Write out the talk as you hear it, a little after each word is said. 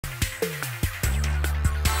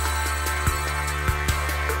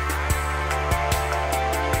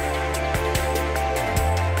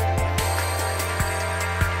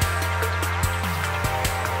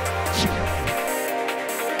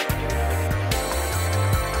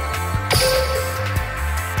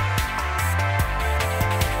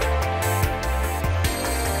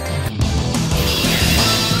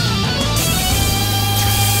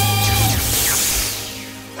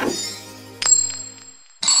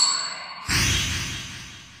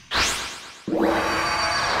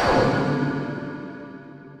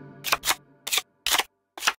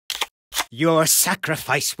Your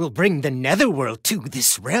sacrifice will bring the netherworld to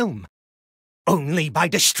this realm. Only by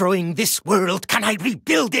destroying this world can I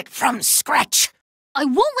rebuild it from scratch. I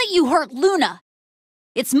won't let you hurt Luna.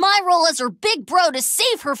 It's my role as her big bro to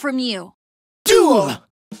save her from you. Duel!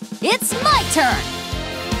 It's my turn.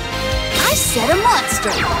 I set a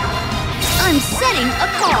monster. I'm setting a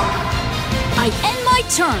card. I end my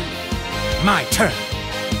turn. My turn.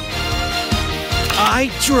 I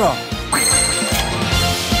draw.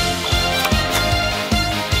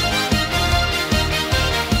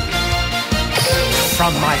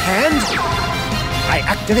 From my hand, I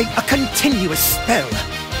activate a continuous spell.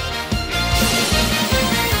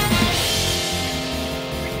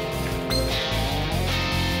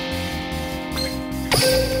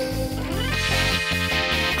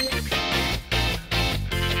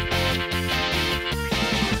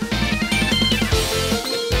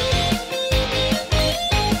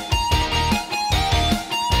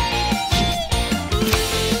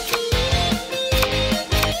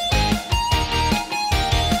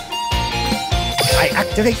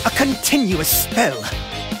 Activate a continuous spell.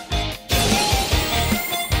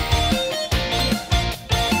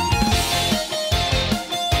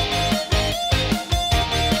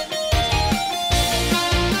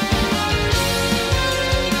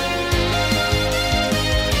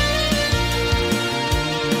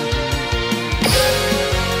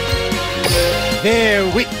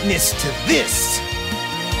 Bear witness to this.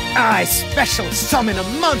 I special summon a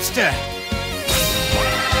monster.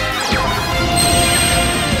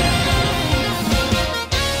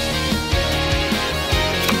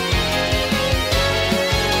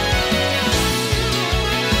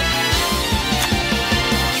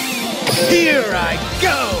 Here I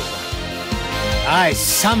go! I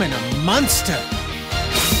summon a monster.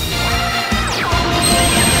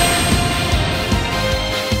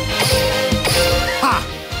 Ha!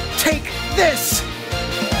 Take this!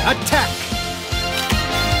 Attack!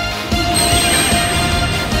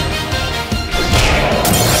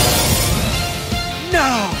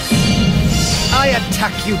 No! I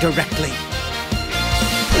attack you directly.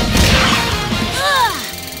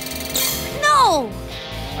 No!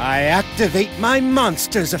 I activate my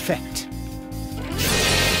monster's effect.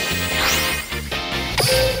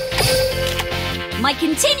 My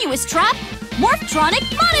continuous trap, Morphtronic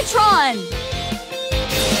Monotron!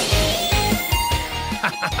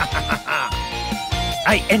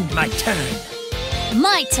 I end my turn.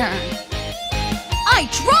 My turn. I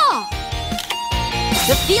draw!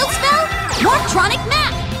 The field spell, Morphtronic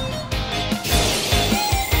Map!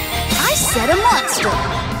 I set a monster.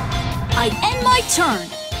 I end my turn.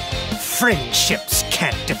 Friendships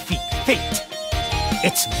can't defeat fate.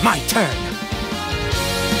 It's my turn.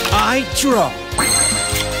 I draw.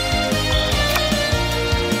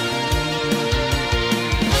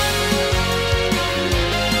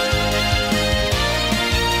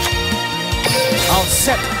 I'll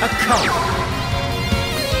set a card.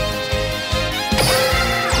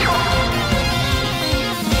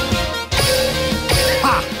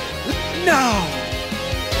 Ha! No!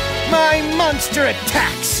 My monster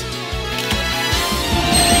attacks!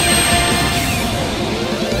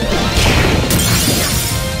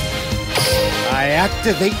 I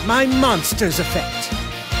activate my monster's effect.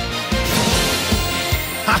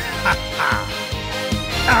 Ha ha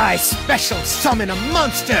ha! I special summon a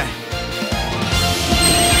monster!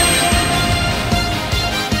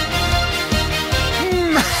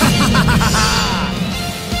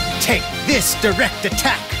 Take this direct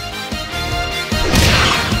attack!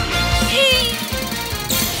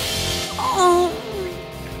 Oh.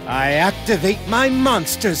 I activate my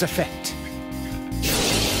monster's effect.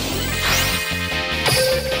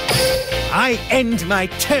 I end my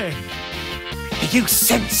turn. You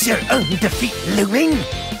sense your own defeat looming?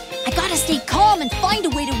 I gotta stay calm and find a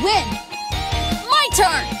way to win. My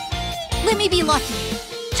turn! Let me be lucky.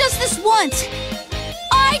 Just this once.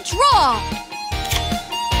 I draw!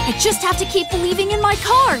 I just have to keep believing in my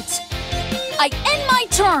cards. I end my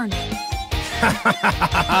turn.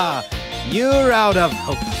 You're out of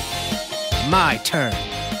hope. My turn.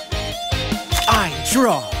 I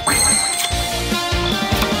draw.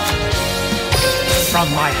 From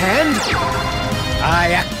my hand,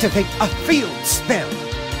 I activate a field spell.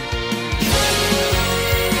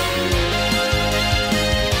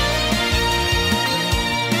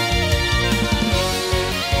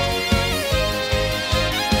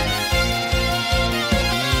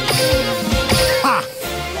 Ha!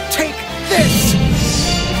 Take this!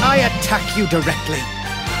 I attack you directly.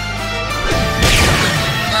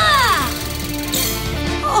 Ah!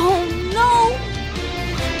 Oh no!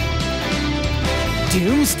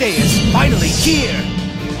 Doomsday is finally here!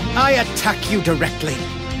 I attack you directly.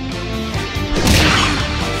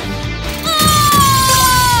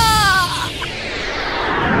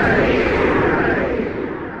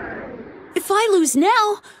 If I lose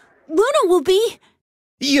now, Luna will be...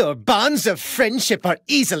 Your bonds of friendship are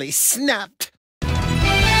easily snapped.